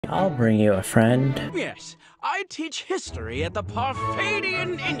I'll bring you a friend. Yes, I teach history at the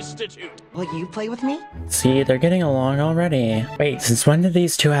Parfadian Institute. Will you play with me? See, they're getting along already. Wait, since when did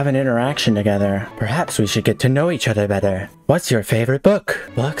these two have an interaction together? Perhaps we should get to know each other better. What's your favorite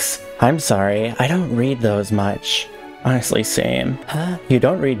book? Books? I'm sorry, I don't read those much. Honestly, same. Huh? You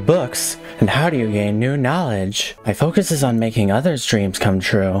don't read books? And how do you gain new knowledge? My focus is on making others' dreams come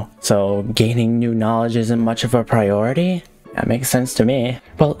true. So, gaining new knowledge isn't much of a priority? That makes sense to me.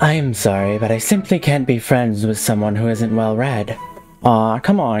 Well, I'm sorry, but I simply can't be friends with someone who isn't well read. Aw,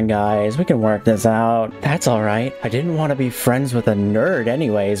 come on guys, we can work this out. That's alright. I didn't want to be friends with a nerd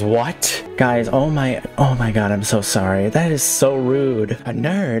anyways, what? Guys, oh my god, I'm so sorry. That is so rude. A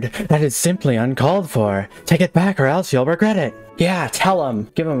nerd? That is simply uncalled for. Take it back or else you'll regret it. Yeah, tell him.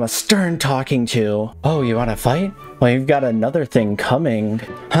 Give him a stern talking to. Oh, you want to fight? Well, you've got another thing coming.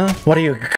 Huh? What are you